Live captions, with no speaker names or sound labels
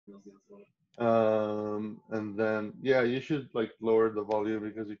And then, yeah, you should like lower the volume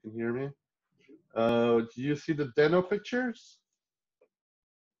because you can hear me. Do you see the Deno pictures?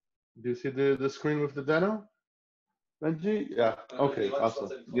 Do you see the screen with the Deno? Benji? Yeah. Okay. Awesome.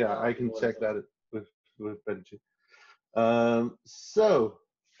 Yeah, I can check that with Benji. So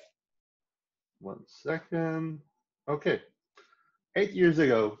 1 second. Okay. 8 years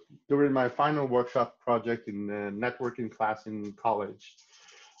ago, during my final workshop project in the networking class in college,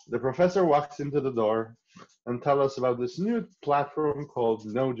 the professor walks into the door and tells us about this new platform called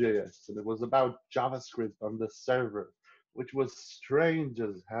Node.js. And it was about JavaScript on the server, which was strange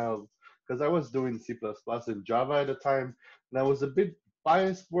as hell because I was doing C++ and Java at the time, and I was a bit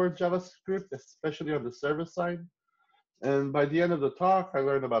biased toward JavaScript, especially on the server side. And by the end of the talk, I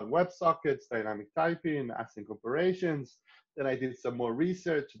learned about WebSockets, dynamic typing, async operations. Then I did some more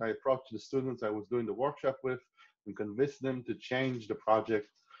research and I approached the students I was doing the workshop with and convinced them to change the project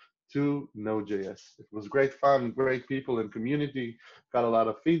to Node.js. It was great fun, great people and community, got a lot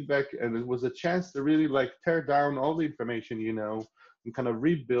of feedback, and it was a chance to really like tear down all the information you know and kind of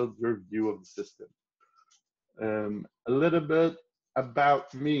rebuild your view of the system. A little bit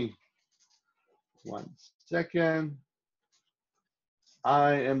about me. 1 second.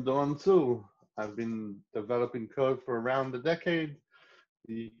 I am Doron Tsur. I've been developing code for around a decade.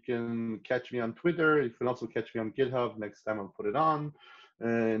 You can catch me on Twitter. You can also catch me on GitHub. Next time I'll put it on.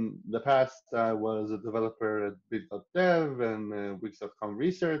 In the past, I was a developer at bit.dev and Wix.com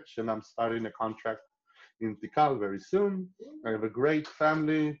Research, and I'm starting a contract in Tikal very soon. I have a great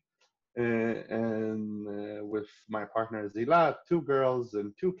family, and with my partner Zila, 2 girls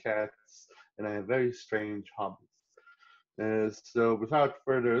and 2 cats, and I have very strange hobbies. So without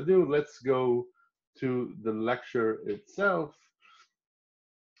further ado, let's go to the lecture itself.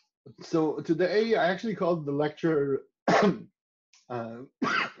 So today I actually called the lecture, uh,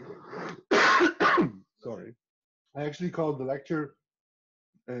 sorry, I actually called the lecture,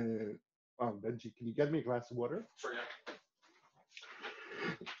 Benji, can you get me a glass of water? Sure,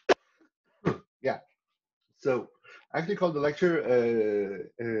 yeah. Yeah. So I actually called the lecture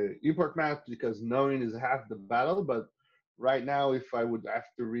import map because knowing is half the battle, but right now, if I would have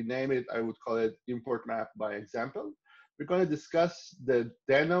to rename it, I would call it import map by example. We're going to discuss the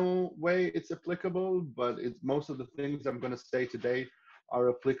Deno way it's applicable, but most of the things I'm going to say today are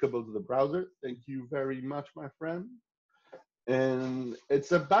applicable to the browser. Thank you very much, my friend. And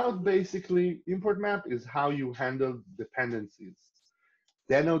it's about basically import map is how you handle dependencies.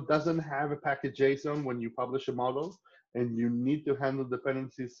 Deno doesn't have a package JSON when you publish a model, and you need to handle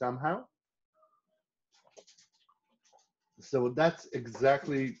dependencies somehow. So that's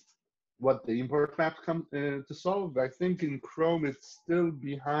exactly what the import map comes to solve. I think in Chrome it's still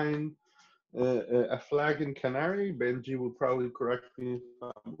behind a flag in Canary. Benji will probably correct me if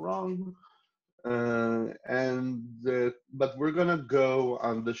I'm wrong. But we're gonna go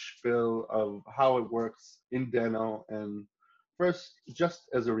on the spiel of how it works in Deno. And first, just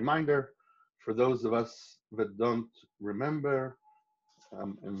as a reminder, for those of us that don't remember,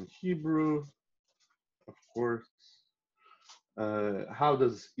 in Hebrew, of course, how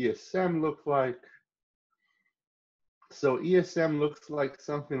does ESM look like? So ESM looks like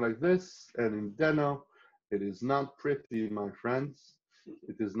something like this, and in Deno, it is not pretty, my friends.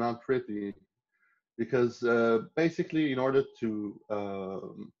 It is not pretty because basically, in order to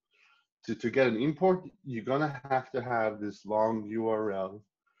get an import, you're gonna have to have this long URL,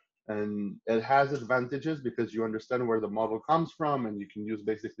 and it has advantages because you understand where the model comes from, and you can use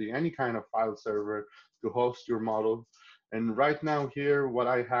basically any kind of file server to host your model. And right now here, what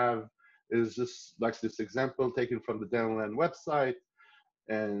I have is just like this example taken from the Denoland website.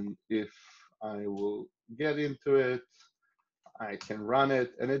 And if I will get into it, I can run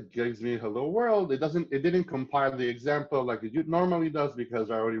it, and it gives me hello world. It didn't compile the example like it normally does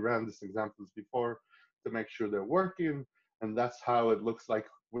because I already ran these examples before to make sure they're working. And that's how it looks like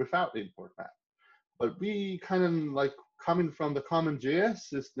without import map. But we kind of like coming from the common JS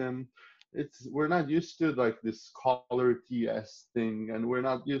system, we're not used to like this caller TS thing, and we're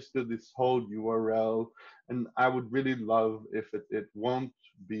not used to this whole URL. And I would really love if it won't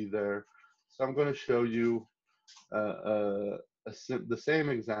be there. So I'm going to show you the same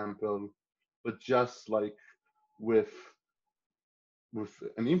example, but just like with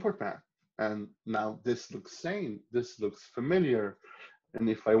an import map. And now this looks sane. This looks familiar. And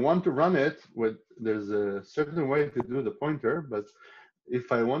if I want to run it, there's a certain way to do the pointer, but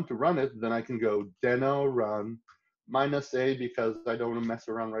if I want to run it, then I can go Deno run -a because I don't want to mess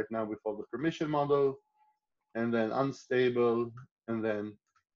around right now with all the permission model, and then unstable, and then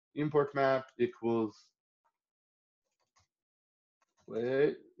import map equals,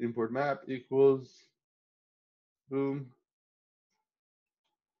 wait, import map equals, boom,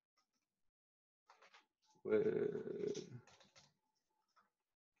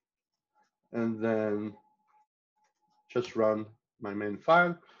 and then just run my main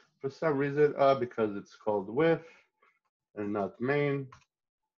file. For some reason, because it's called with and not main.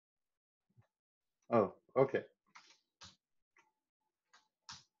 Oh, okay.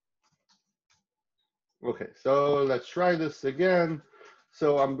 Okay, so let's try this again.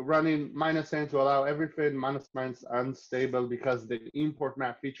 So I'm running -n to allow everything, minus unstable because the import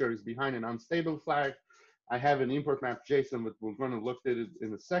map feature is behind an unstable flag. I have an import map JSON, but we're going to look at it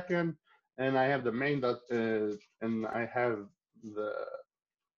in a second. And I have the main and I have the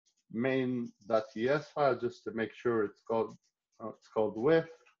main.ts file just to make sure it's called with.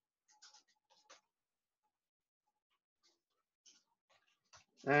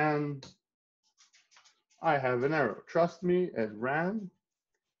 And I have an error. Trust me, it ran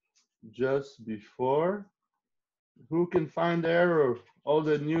just before. Who can find the error? All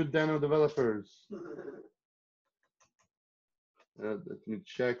the new Deno developers. Let me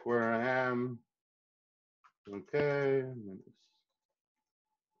check where I am. Okay.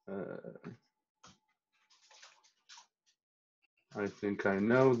 I think I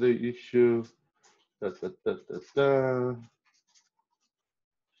know the issue. Da, da, da, da, da.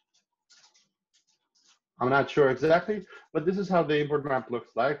 I'm not sure exactly, but this is how the import map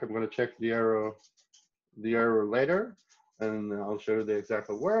looks like. I'm going to check the error later, and I'll show you the exact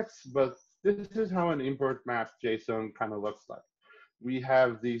works. But this is how an import map JSON kind of looks like. We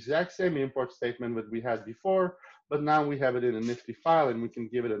have the exact same import statement that we had before, but now we have it in a nifty file, and we can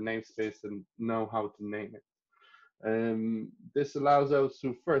give it a namespace and know how to name it. This allows us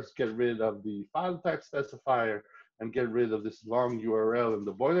to first get rid of the file type specifier and get rid of this long URL and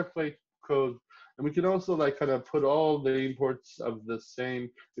the boilerplate code. And we can also like kind of put all the imports of the same,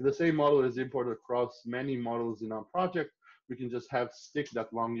 if the same model is imported across many models in our project, we can just have stick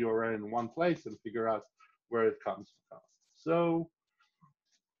that long URL in one place and figure out where it comes from. So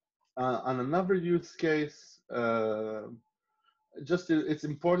on another use case, it's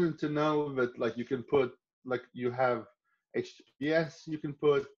important to know that like you can put, like you have HTTPS, you can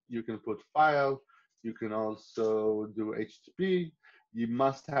put file, you can also do HTTP. You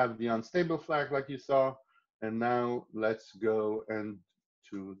must have the unstable flag like you saw. And now let's go and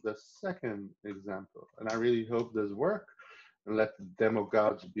to the second example. And I really hope this work, and let the demo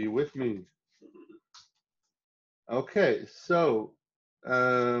gods be with me. Okay, so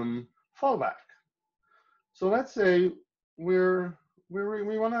fallback. So let's say we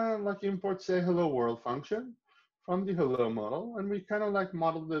want to like import say hello world function from the hello model, and we kind of like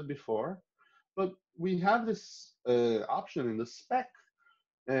modeled it before, but we have this option in the spec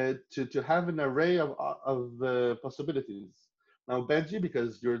to have an array of possibilities. Now, Benji,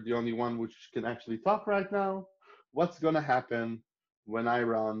 because you're the only one which can actually talk right now, what's going to happen when I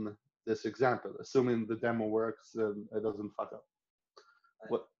run this example, assuming the demo works and it doesn't fuck up?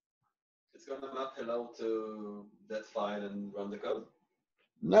 What? It's going to map hello to that file and run the code?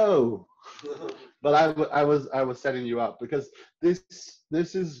 No, but I was setting you up because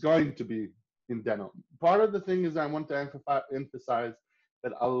this is going to be in Deno. Part of the thing is I want to emphasize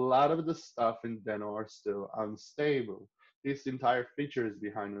that a lot of the stuff in Deno are still unstable. This entire feature is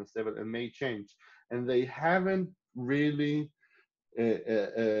behind unstable and may change, and they haven't really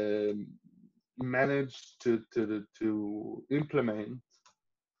managed to implement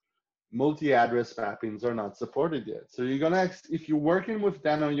multi-address mappings are not supported yet. So you're gonna, if you're working with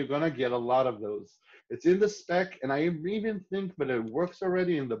Deno, you're gonna get a lot of those. It's in the spec, and I even think that it works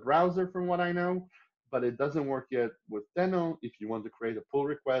already in the browser from what I know, but it doesn't work yet with Deno. If you want to create a pull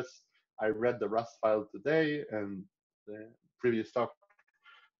request, I read the Rust file today, and the previous talk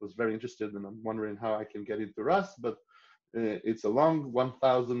was very interested, and I'm wondering how I can get into Rust, but it's a long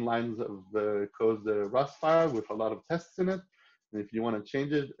 1,000 lines of code Rust file with a lot of tests in it. And if you want to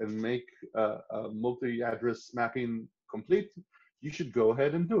change it and make a multi-address mapping complete, you should go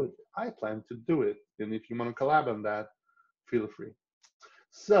ahead and do it. I plan to do it. And if you want to collab on that, feel free.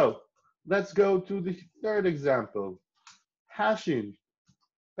 So let's go to the third example. Hashing.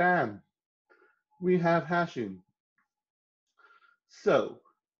 Bam. We have hashing. So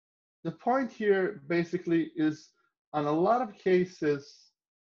the point here basically is on a lot of cases,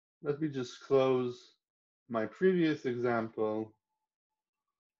 let me just close my previous example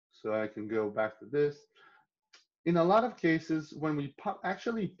so I can go back to this. In a lot of cases, when we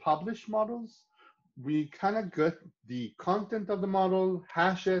actually publish models, we kind of get the content of the model,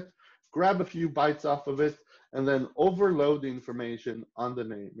 hash it, grab a few bytes off of it, and then overload the information on the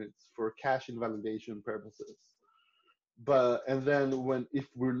name. It's for cache invalidation purposes. But and then when if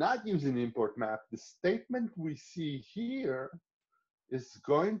we're not using import map, the statement we see here is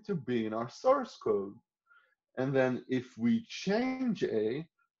going to be in our source code. And then if we change A,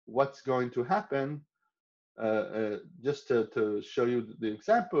 what's going to happen? Just to show you the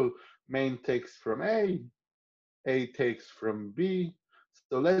example, main takes from A takes from B.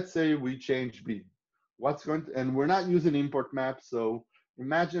 So let's say we change B. What's going to, and we're not using import map. So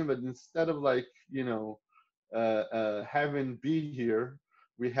imagine that instead of like, having B here,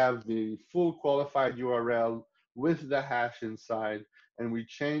 we have the full qualified URL with the hash inside, and we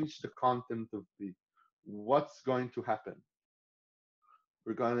change the content of B. What's going to happen?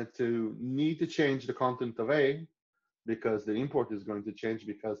 We're going to need to change the content of A because the import is going to change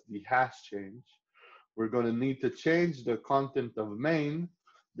because the hash changed. We're going to need to change the content of main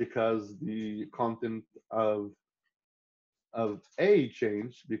because the content of A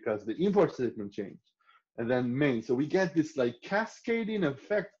changed because the import statement changed. And then main. So we get this like cascading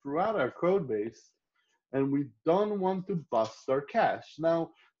effect throughout our code base, and we don't want to bust our cache.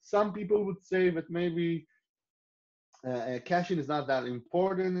 Now, some people would say that maybe caching is not that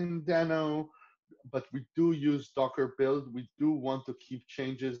important in Deno, but we do use Docker build. We do want to keep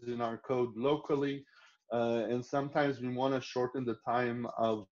changes in our code locally. And sometimes we want to shorten the time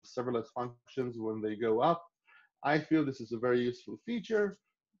of serverless functions when they go up. I feel this is a very useful feature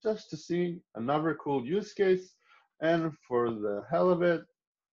just to see another cool use case. And for the hell of it,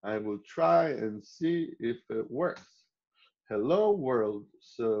 I will try and see if it works. Hello world.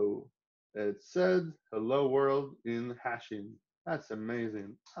 So it said hello world in hashing. That's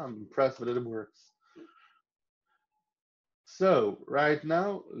amazing. I'm impressed that it works. So right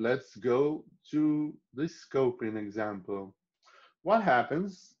now, let's go to the scoping example. What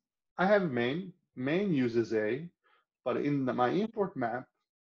happens? I have main. Main uses A, but in my import map,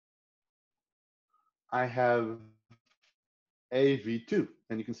 I have AV2.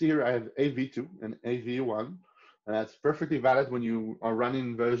 And you can see here I have AV2 and AV1. And that's perfectly valid when you are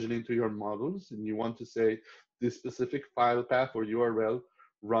running version into your models and you want to say this specific file path or URL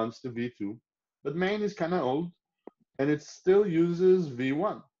runs to V2. But main is kind of old and it still uses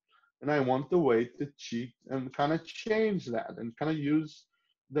V1. And I want the way to cheat and kind of change that and kind of use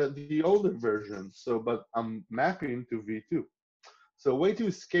the older version. So, but I'm mapping to V2. So a way to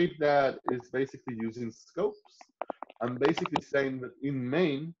escape that is basically using scopes. I'm basically saying that in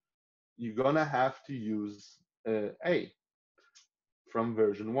main, you're gonna have to use A from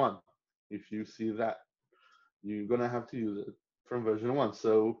version 1. If you see that, you're gonna have to use it from version 1.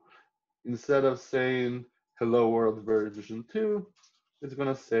 So instead of saying hello world version 2, it's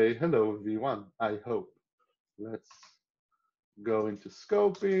gonna say hello v1, I hope. Let's go into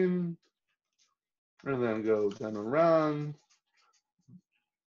scoping and then go down and run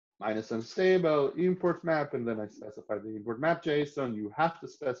minus unstable import map, and then I specify the import map JSON. You have to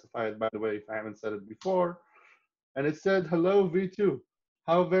specify it, by the way, if I haven't said it before. And it said hello v2.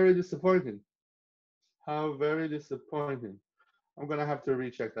 How very disappointing. How very disappointing. I'm gonna have to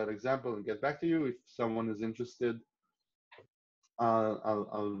recheck that example and get back to you if someone is interested.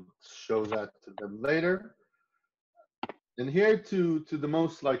 I'll show that to them later. And here to the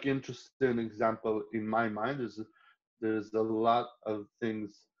most like interesting example in my mind is there's a lot of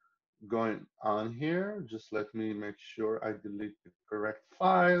things going on here. Just let me make sure I delete the correct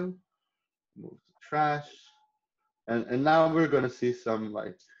file, move to trash. And now we're gonna see some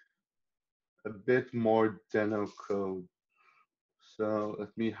like a bit more Deno code. So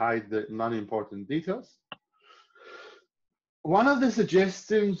let me hide the non-important details. One of the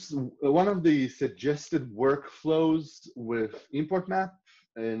suggested workflows with import map,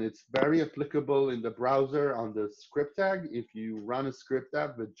 and it's very applicable in the browser on the script tag. If you run a script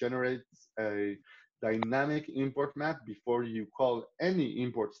app that generates a dynamic import map before you call any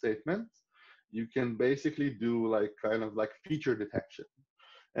import statement, you can basically do like kind of like feature detection.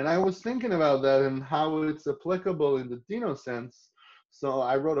 And I was thinking about that and how it's applicable in the Deno sense. So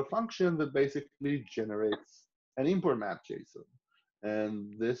I wrote a function that basically generates an import map JSON.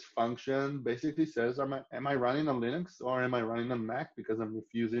 And this function basically says, am I running on Linux or am I running on Mac because I'm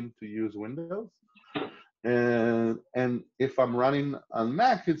refusing to use Windows? And if I'm running on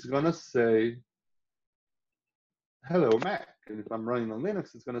Mac, it's gonna say, hello Mac. And if I'm running on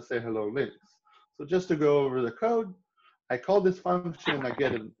Linux, it's gonna say hello Linux. So just to go over the code, I call this function, I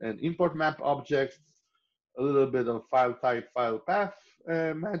get an import map object, a little bit of file type, file path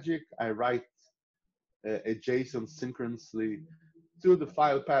magic. I write a JSON synchronously to the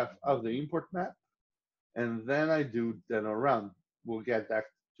file path of the import map, and then I do Deno run. We'll get back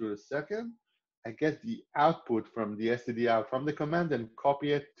to a second. I get the output from the std out from the command and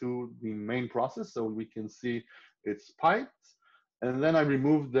copy it to the main process so we can see it's piped. And then I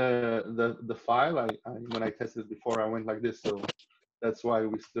removed the file. When I tested before, I went like this. So that's why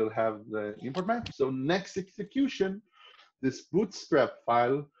we still have the import map. So next execution, this bootstrap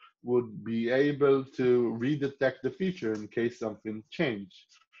file would be able to redetect the feature in case something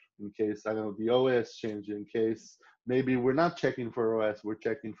changed, in case, I don't know, the OS changed, in case maybe we're not checking for OS, we're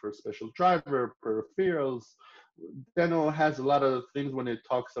checking for special driver, peripherals. Deno has a lot of things when it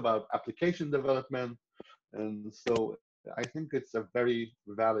talks about application development. And so I think it's a very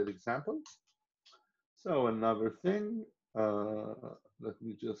valid example. So another thing, let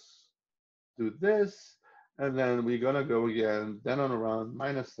me just do this. And then we're gonna go again, then on run,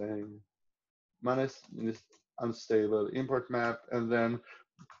 minus thing, minus unstable, import map, and then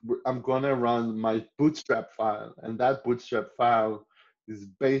I'm gonna run my bootstrap file. And that bootstrap file is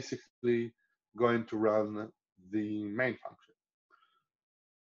basically going to run the main function.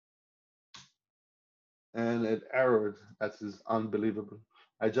 And it errored. That is unbelievable.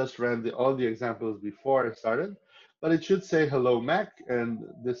 I just ran all the examples before I started, but it should say hello Mac, and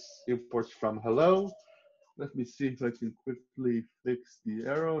this imports from hello. Let me see if I can quickly fix the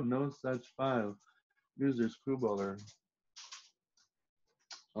error. No such file. User screwballer.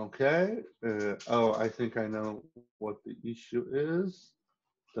 Okay. Oh, I think I know what the issue is.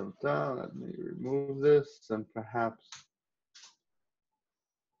 Dun, dun. Let me remove this, and perhaps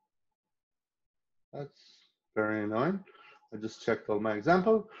that's very annoying. I just checked all my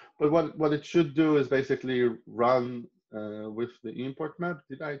example, but what it should do is basically run with the import map.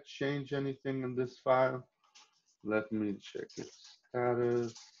 Did I change anything in this file? Let me check its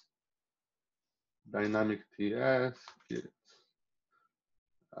status. Dynamic TS, git,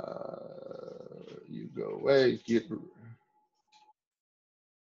 you go away, git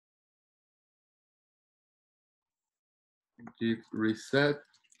reset.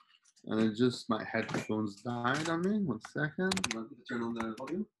 And it just, my headphones died on me. 1 second. You want me to turn on the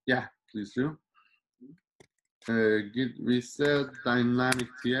volume? Yeah, please do. Git reset dynamic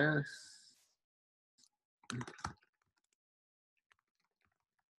TS.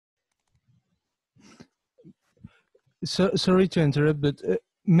 So sorry to interrupt, but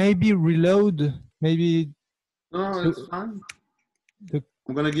maybe reload. Maybe. No, it's fine.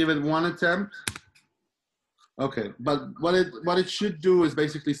 I'm gonna give it one attempt. Okay, but what it should do is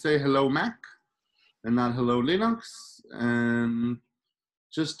basically say hello Mac and not hello Linux. And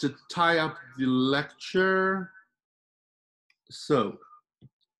just to tie up the lecture, so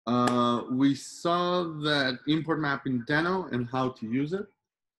we saw that import map in Deno and how to use it.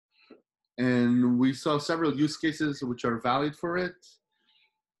 And we saw several use cases which are valid for it.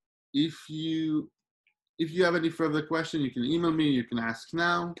 If you have any further question, you can email me, you can ask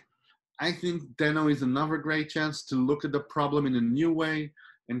now. I think Deno is another great chance to look at the problem in a new way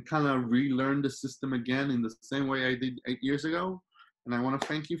and kind of relearn the system again in the same way I did 8 years ago. And I want to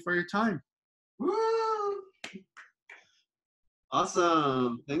thank you for your time. Woo!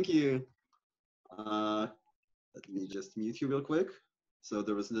 Awesome, thank you. Let me just mute you real quick so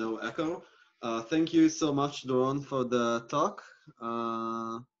there was no echo. Thank you so much, Doron, for the talk.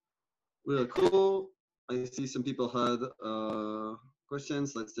 Really cool. I see some people had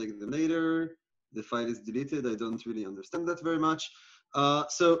questions. Let's take them later. The file is deleted. I don't really understand that very much.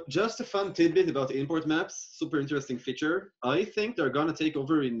 So just a fun tidbit about import maps, super interesting feature. I think they're gonna take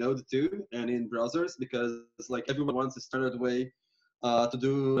over in Node 2 and in browsers because like everyone wants a standard way to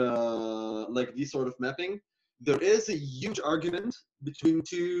do like this sort of mapping. There is a huge argument between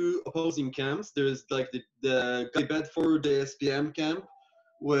two opposing camps. There's like the Guy Bedford, the SPM camp,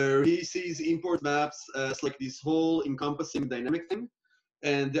 where he sees import maps as like this whole encompassing dynamic thing.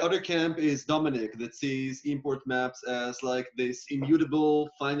 And the other camp is Dominic that sees import maps as like this immutable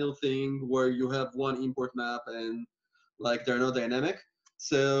final thing where you have one import map and like they're not dynamic.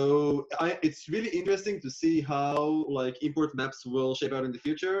 So it's really interesting to see how like import maps will shape out in the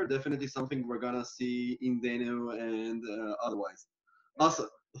future. Definitely something we're gonna see in Deno and otherwise. Awesome.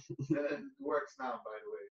 It works now, by the way.